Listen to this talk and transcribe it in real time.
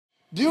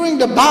During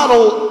the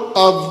battle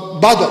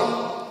of Badr,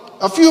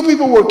 a few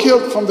people were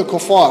killed from the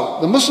kuffar.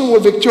 The Muslims were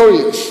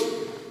victorious.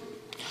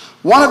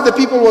 One of the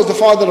people was the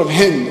father of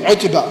Hind,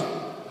 Utbah.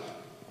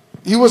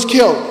 He was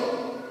killed.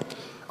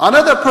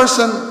 Another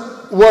person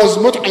was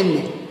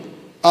Mut'im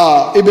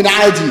ibn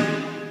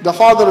Adi, the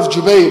father of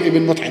Jubayr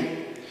ibn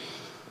Mut'im.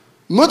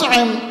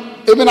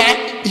 Mut'im ibn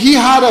Adi,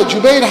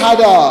 Jubayr had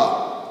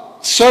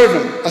a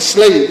servant, a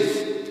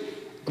slave,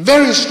 a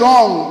very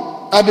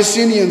strong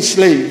Abyssinian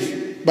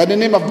slave by the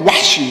name of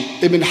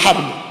Wahshi ibn Harb.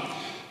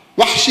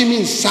 Wahshi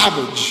means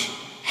savage.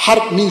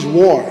 Harb means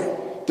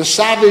war. The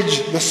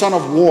savage, the son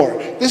of war.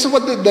 This is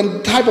what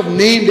the type of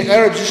name the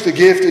Arabs used to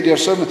give to their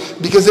servants,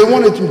 because they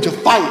wanted them to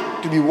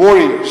fight, to be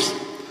warriors.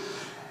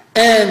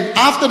 And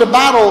after the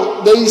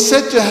battle, they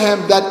said to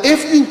him that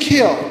if you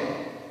kill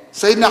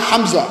Sayyidina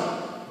Hamza,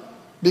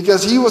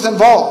 because he was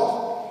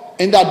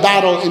involved in that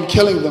battle in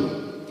killing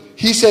them,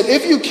 he said,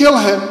 if you kill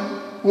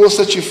him, we'll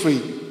set you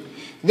free.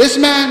 This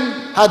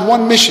man had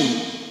one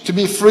mission, to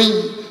be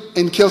free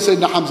and kill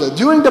Sayyidina Hamza.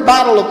 During the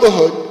battle of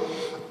Uhud,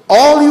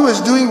 all he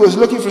was doing was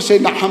looking for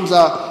Sayyidina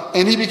Hamza,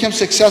 and he became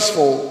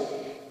successful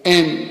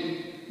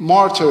and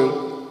martyred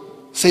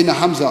Sayyidina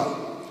Hamza,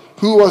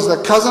 who was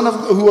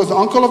the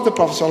uncle of the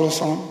Prophet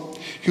ﷺ,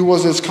 who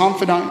was his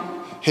confidant,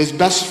 his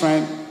best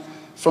friend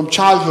from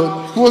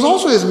childhood, who was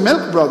also his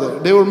milk brother.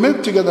 They were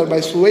milked together by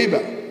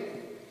Suwayba.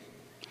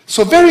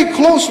 So very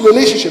close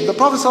relationship. The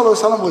Prophet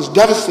ﷺ was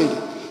devastated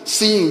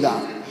seeing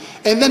that.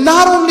 And then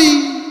not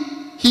only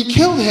he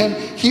killed him,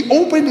 he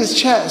opened his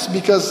chest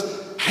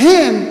because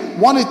Hind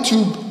wanted to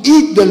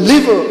eat the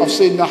liver of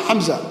Sayyidina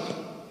Hamza.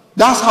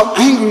 That's how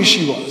angry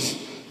she was.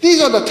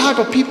 These are the type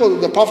of people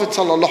that the Prophet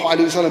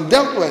ﷺ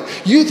dealt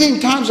with. You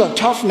think times are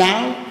tough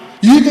now?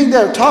 You think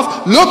they're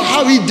tough? Look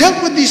how he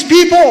dealt with these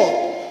people.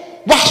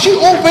 Wahshi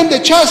opened the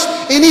chest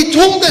and he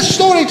told the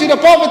story to the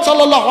Prophet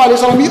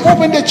ﷺ. He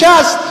opened the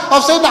chest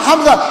of Sayyidina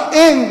Hamza,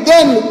 and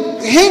then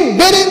Hind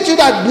bit into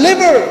that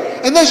liver,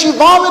 and then she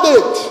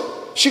vomited.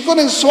 She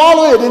couldn't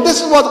swallow it. And this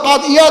is what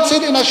Qadi Iyad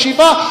said in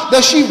Ash-Shifa,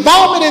 that she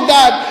vomited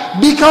that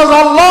because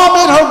Allah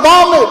made her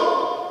vomit.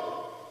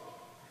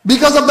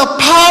 Because of the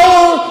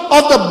power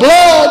of the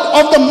blood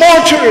of the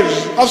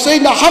martyrs of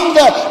Sayyidina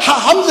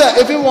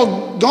Hamza, if it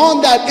was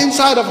gone that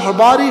inside of her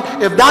body,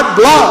 if that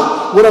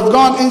blood would have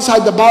gone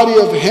inside the body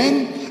of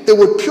Hind, it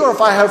would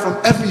purify her from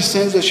every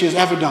sin that she has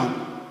ever done.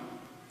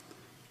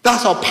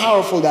 That's how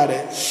powerful that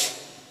is.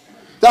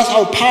 That's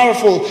how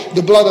powerful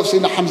the blood of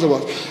Sayyidina Hamza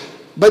was.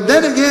 But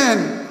then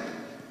again,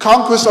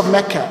 conquest of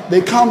Mecca.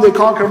 They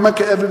conquer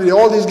Mecca every day.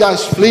 All these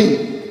guys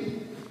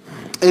flee.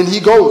 And he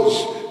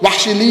goes.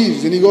 Wahshi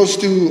leaves and he goes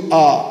to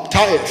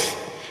Taif.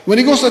 When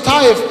he goes to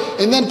Taif,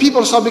 and then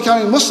people start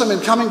becoming Muslim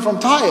and coming from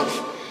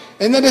Taif.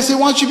 And then they say,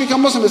 why don't you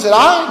become Muslim? They said,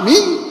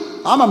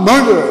 I'm a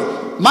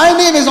murderer. My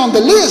name is on the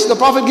list. The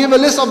Prophet gave a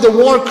list of the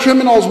war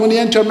criminals when he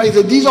entered Mecca. He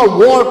said, these are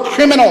war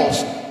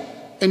criminals.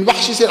 And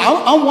Wahshi said,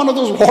 I'm one of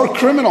those war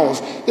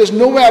criminals. There's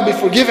no way I'll be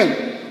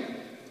forgiven.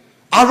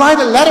 I write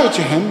a letter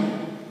to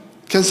him.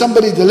 Can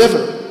somebody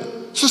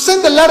deliver? So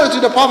send the letter to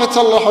the Prophet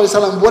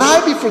ﷺ. Would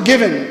I be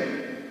forgiven?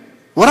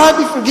 Would I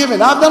be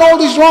forgiven? I've done all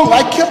these wrong.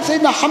 I killed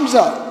Sayyidina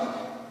Hamza.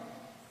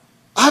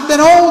 I've done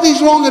all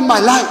these wrong in my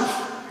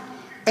life.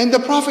 And the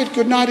Prophet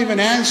could not even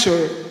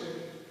answer.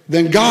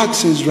 Then God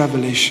sends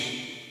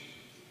revelation.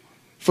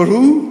 For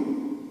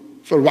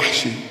who? For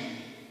Wahshi.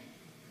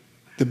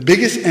 The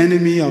biggest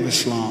enemy of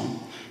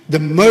Islam. The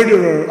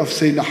murderer of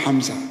Sayyidina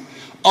Hamza.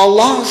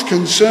 Allah's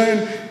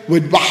concerned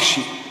with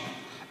Wahshi.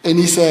 And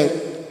he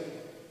said,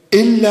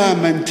 إِلَّا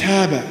مَنْ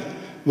تَابَ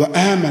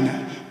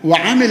وَآمَنَ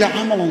وَعَمِلَ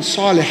عَمَلًا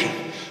صَالِحًا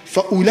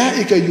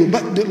فَأُولَٰئِكَ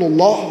يُبَدِّلُ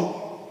اللَّهُ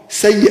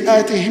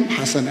سَيِّئَاتِهِمْ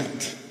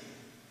حَسَنَاتٍ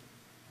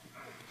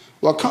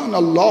وَكَانَ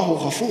اللَّهُ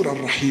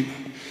غَفُورًا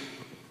رَحِيمًا.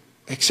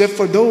 Except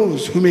for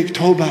those who make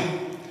tawbah,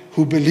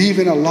 who believe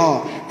in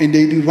Allah and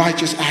they do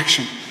righteous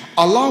action.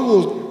 Allah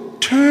will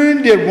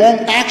turn their wrong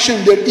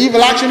action, their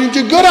evil action,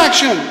 into good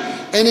action.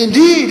 And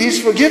indeed,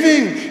 He's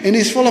forgiving and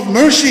He's full of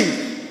mercy.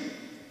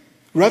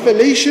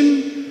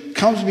 Revelation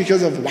comes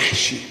because of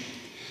Wahshi.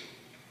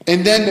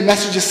 And then the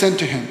message is sent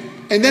to him.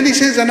 And then he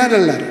sends another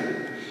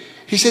letter.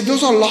 He said,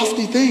 those are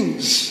lofty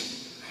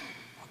things.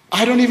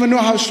 I don't even know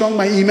how strong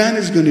my iman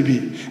is going to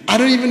be. I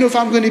don't even know if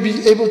I'm going to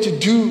be able to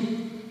do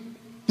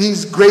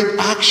these great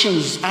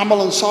actions,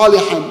 amalan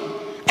salihan.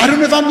 I don't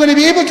know if I'm going to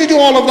be able to do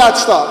all of that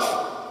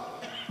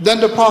stuff. Then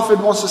the Prophet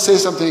wants to say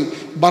something,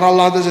 but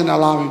Allah doesn't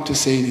allow him to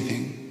say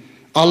anything.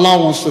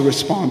 Allah wants to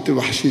respond to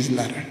Wahshi's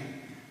letter.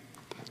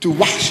 To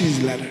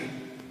Wahshi's letter.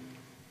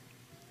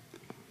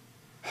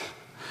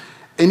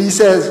 And he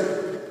says,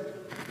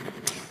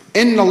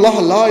 إِنَّ اللَّهَ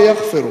لَا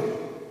يَغْفِرُ.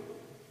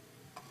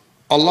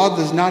 Allah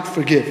does not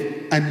forgive.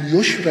 أَنْ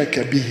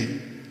يُشْرَكَ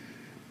بِهِ.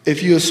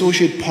 If you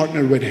associate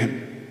partner with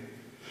Him.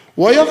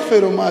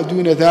 وَيَغْفِرُ مَا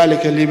دُونَ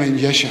ذَلِكَ لِمَنْ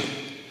يَشَاءُ.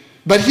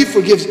 But He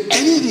forgives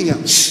anything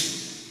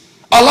else.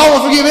 Allah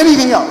will forgive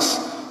anything else.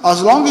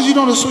 As long as you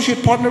don't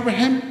associate partner with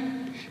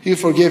Him, He'll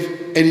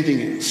forgive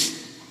anything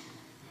else.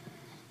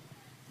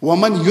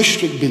 وَمَنْ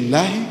يُشْرِكْ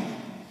بِاللَّهِ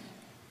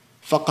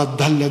فَقَدْ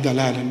ضَلَّ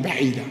ضَلَالًا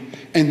بَعِيدًا.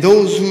 And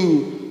those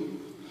who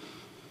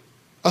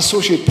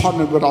associate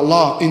partner with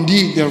Allah,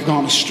 indeed they have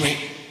gone astray.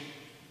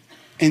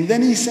 And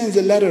then he sends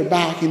a letter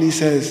back and he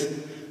says,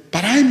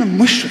 but I'm a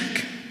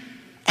mushrik.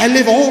 I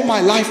live all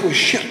my life with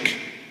shirk.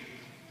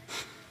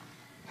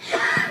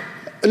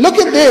 Look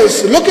at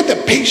this. Look at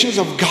the patience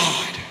of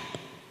God.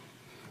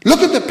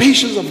 Look at the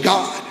patience of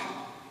God.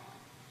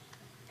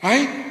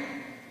 Right?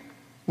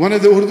 One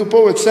of the Urdu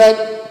poets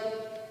said,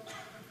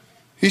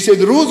 he said,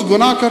 रोज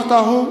गुनाह करता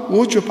हो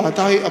वो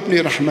छुपाता है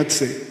अपनी रहमत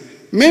से,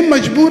 मैं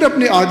मजबूर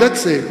अपनी आदत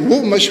से,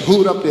 वो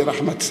मशहूर अपनी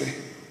रहमत से.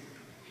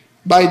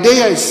 By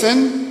day I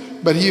sin,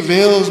 but he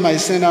veils my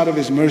sin out of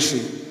his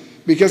mercy.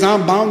 Because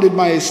I'm bounded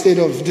by a state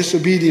of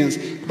disobedience,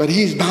 but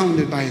he's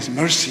bounded by his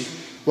mercy.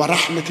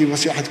 وَرَحْمَتِي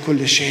وَسِعَتْ كُلِّ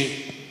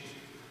شَيْءٍ.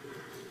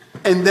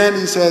 And then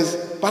he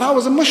says, but I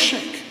was a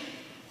mushrik.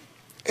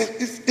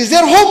 Is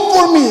there hope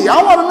for me?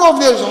 I want to know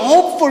if there's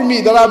hope for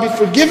me that I'll be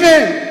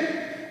forgiven.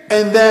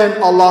 And then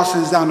Allah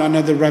sends down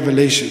another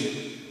revelation.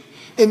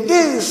 In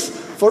this,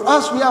 for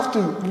us, we have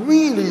to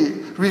really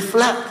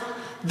reflect.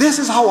 This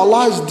is how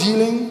Allah is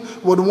dealing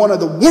with one of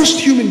the worst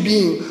human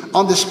beings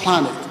on this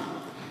planet.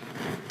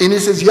 And He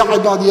says, يَا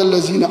عِبَادِيَ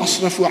الَّذِينَ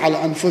أَصْرَفُوا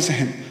عَلَى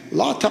أَنفُسِهِمْ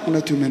لَا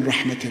تَقْنَطُوا مِنْ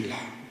رَحْمَةِ اللَّهِ.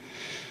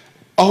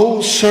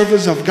 O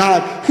servants of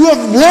God, who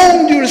have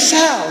wronged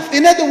yourself.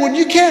 In other words,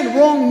 you can't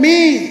wrong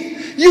me.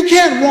 You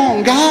can't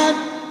wrong God.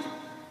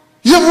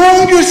 You've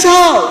wronged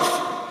yourself.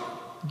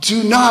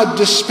 Do not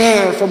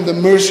despair from the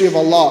mercy of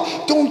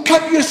Allah. Don't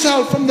cut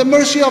yourself from the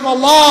mercy of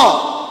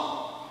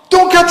Allah.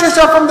 Don't cut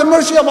yourself from the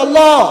mercy of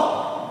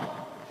Allah.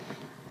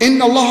 إِنَّ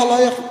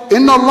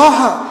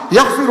اللَّهَ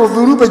يَغْفِرُ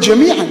الذُّنُوبَ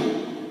جَمِيعًا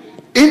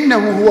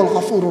إِنَّهُ هُوَ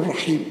الْغَفُورُ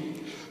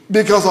الرَّحِيمُ.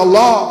 Because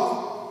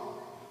Allah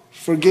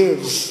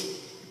forgives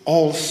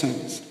all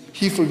sins.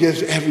 He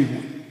forgives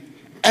everyone.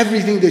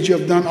 Everything that you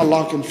have done,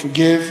 Allah can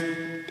forgive.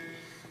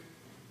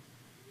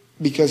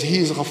 Because He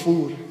is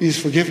Ghafoor. He is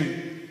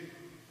forgiving.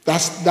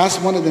 That's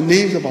one of the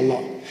names of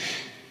Allah.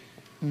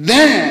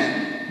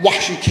 Then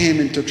Wahshi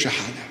came and took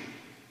Shahada.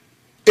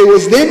 It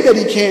was then that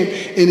he came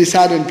and he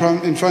sat in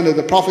front of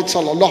the Prophet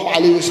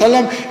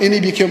ﷺ and he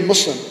became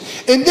Muslim.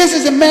 And this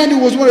is a man who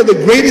was one of the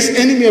greatest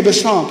enemies of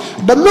Islam.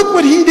 But look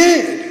what he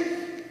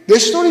did.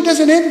 This story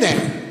doesn't end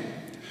there.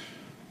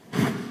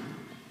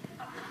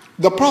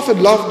 The Prophet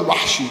loved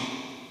Wahshi.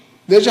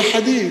 There's a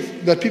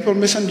hadith that people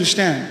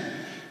misunderstand.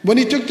 When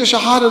he took the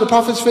Shahada, the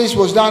Prophet's face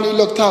was down. He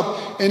looked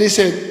up and he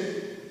said,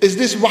 is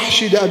this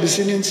Wahshi the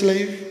Abyssinian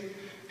slave?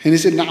 And he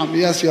said, Na'am,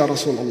 yes, Ya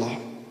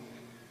Rasulullah.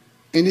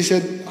 And he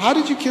said, how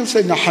did you kill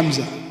Sayyidina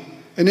Hamza?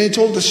 And then he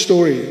told the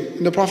story.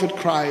 And the Prophet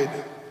cried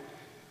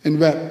and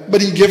wept.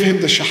 But he gave him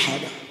the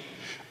Shahada.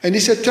 And he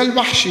said, tell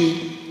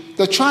Wahshi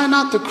that try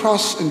not to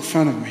cross in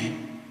front of me.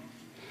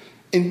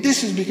 And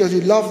this is because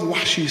he loved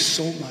Wahshi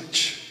so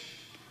much.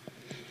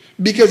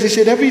 Because he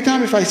said, every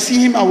time if I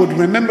see him, I would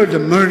remember the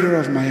murder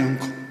of my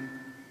uncle.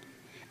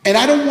 And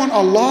I don't want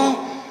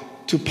Allah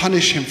to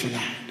punish him for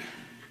that.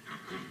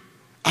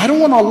 I don't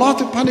want Allah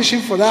to punish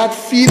him for that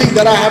feeling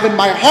that I have in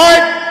my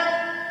heart.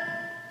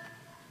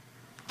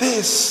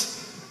 This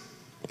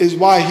is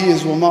why he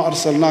is وَمَا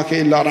أَرْسَلْنَاكَ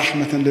إِلَّا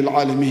رَحْمَةً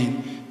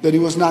لِلْعَالَمِينَ. That he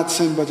was not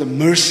sent but a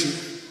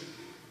mercy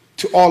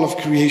to all of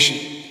creation.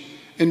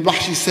 And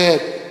Wahshi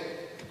said,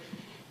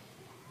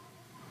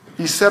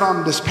 he set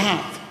on this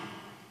path.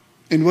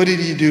 And what did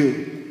he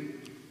do?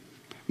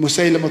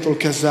 Musaylimah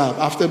al-Kazzab.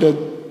 After the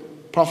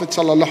Prophet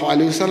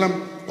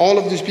ﷺ, all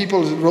of these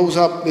people rose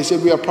up. They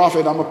said, we are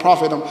prophet, I'm a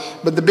prophet.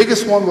 But the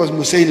biggest one was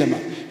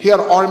Musaylimah. He had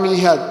an army,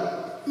 he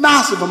had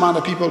massive amount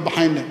of people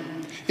behind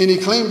him. And he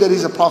claimed that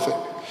he's a prophet.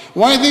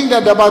 One thing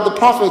that about the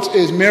prophets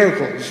is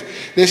miracles.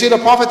 They say the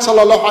Prophet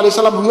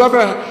ﷺ,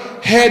 whoever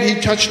head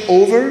he touched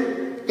over,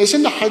 it's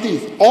in the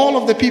hadith. All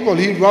of the people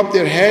he rubbed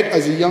their head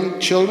as young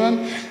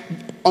children,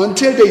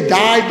 until they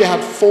died, they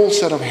had full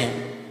set of hair.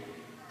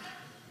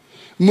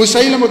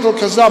 Musaylimah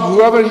al-Kazzab,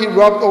 whoever he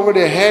rubbed over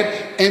their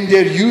head, in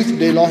their youth,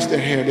 they lost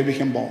their hair, they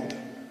became bald.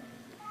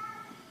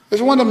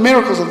 It's one of the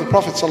miracles of the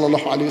Prophet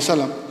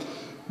ﷺ.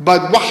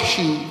 But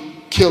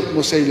Wahshi killed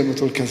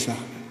Musaylimah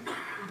al-Kazzab.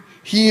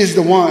 He is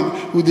the one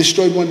who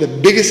destroyed one of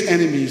the biggest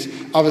enemies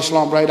of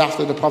Islam right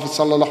after the Prophet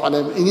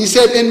ﷺ. And he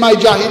said, in my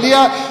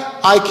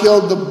Jahiliyyah, I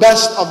killed the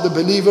best of the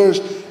believers.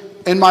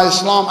 In my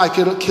Islam, I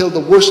killed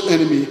the worst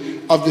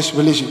enemy of this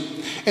religion.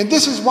 And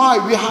this is why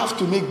we have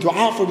to make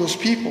dua for those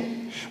people.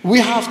 We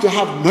have to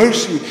have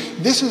mercy.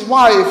 This is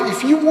why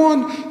if you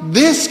want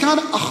this kind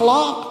of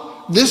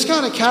akhlaq, this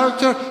kind of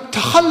character,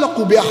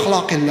 تَخَلَّقُوا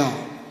بِأَخْلَاقِ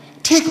اللَّهِ.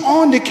 Take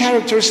on the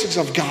characteristics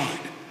of God.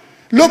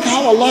 Look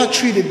how Allah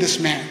treated this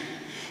man.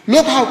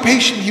 Look how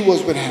patient he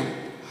was with him.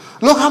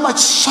 Look how much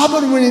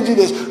sabr when he did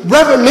this.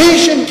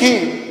 Revelation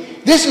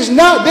came. This is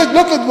not,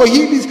 look at what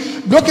he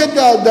is, look at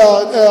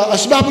the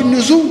asbab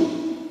al-nuzul.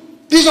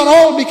 These are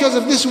all because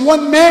of this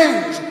one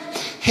man.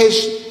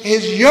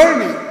 His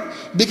yearning.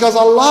 Because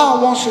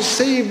Allah wants to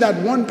save that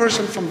one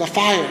person from the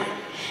fire.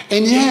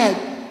 And yet,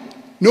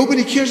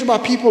 nobody cares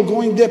about people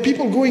going there.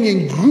 People going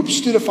in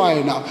groups to the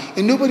fire now.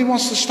 And nobody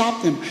wants to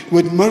stop them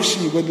with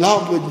mercy, with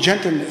love, with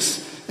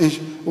gentleness.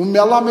 May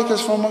Allah make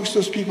us from amongst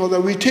those people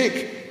that we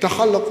take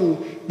تخلقوا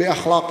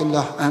بأخلاق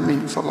الله.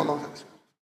 آمين. صلى الله عليه وسلم.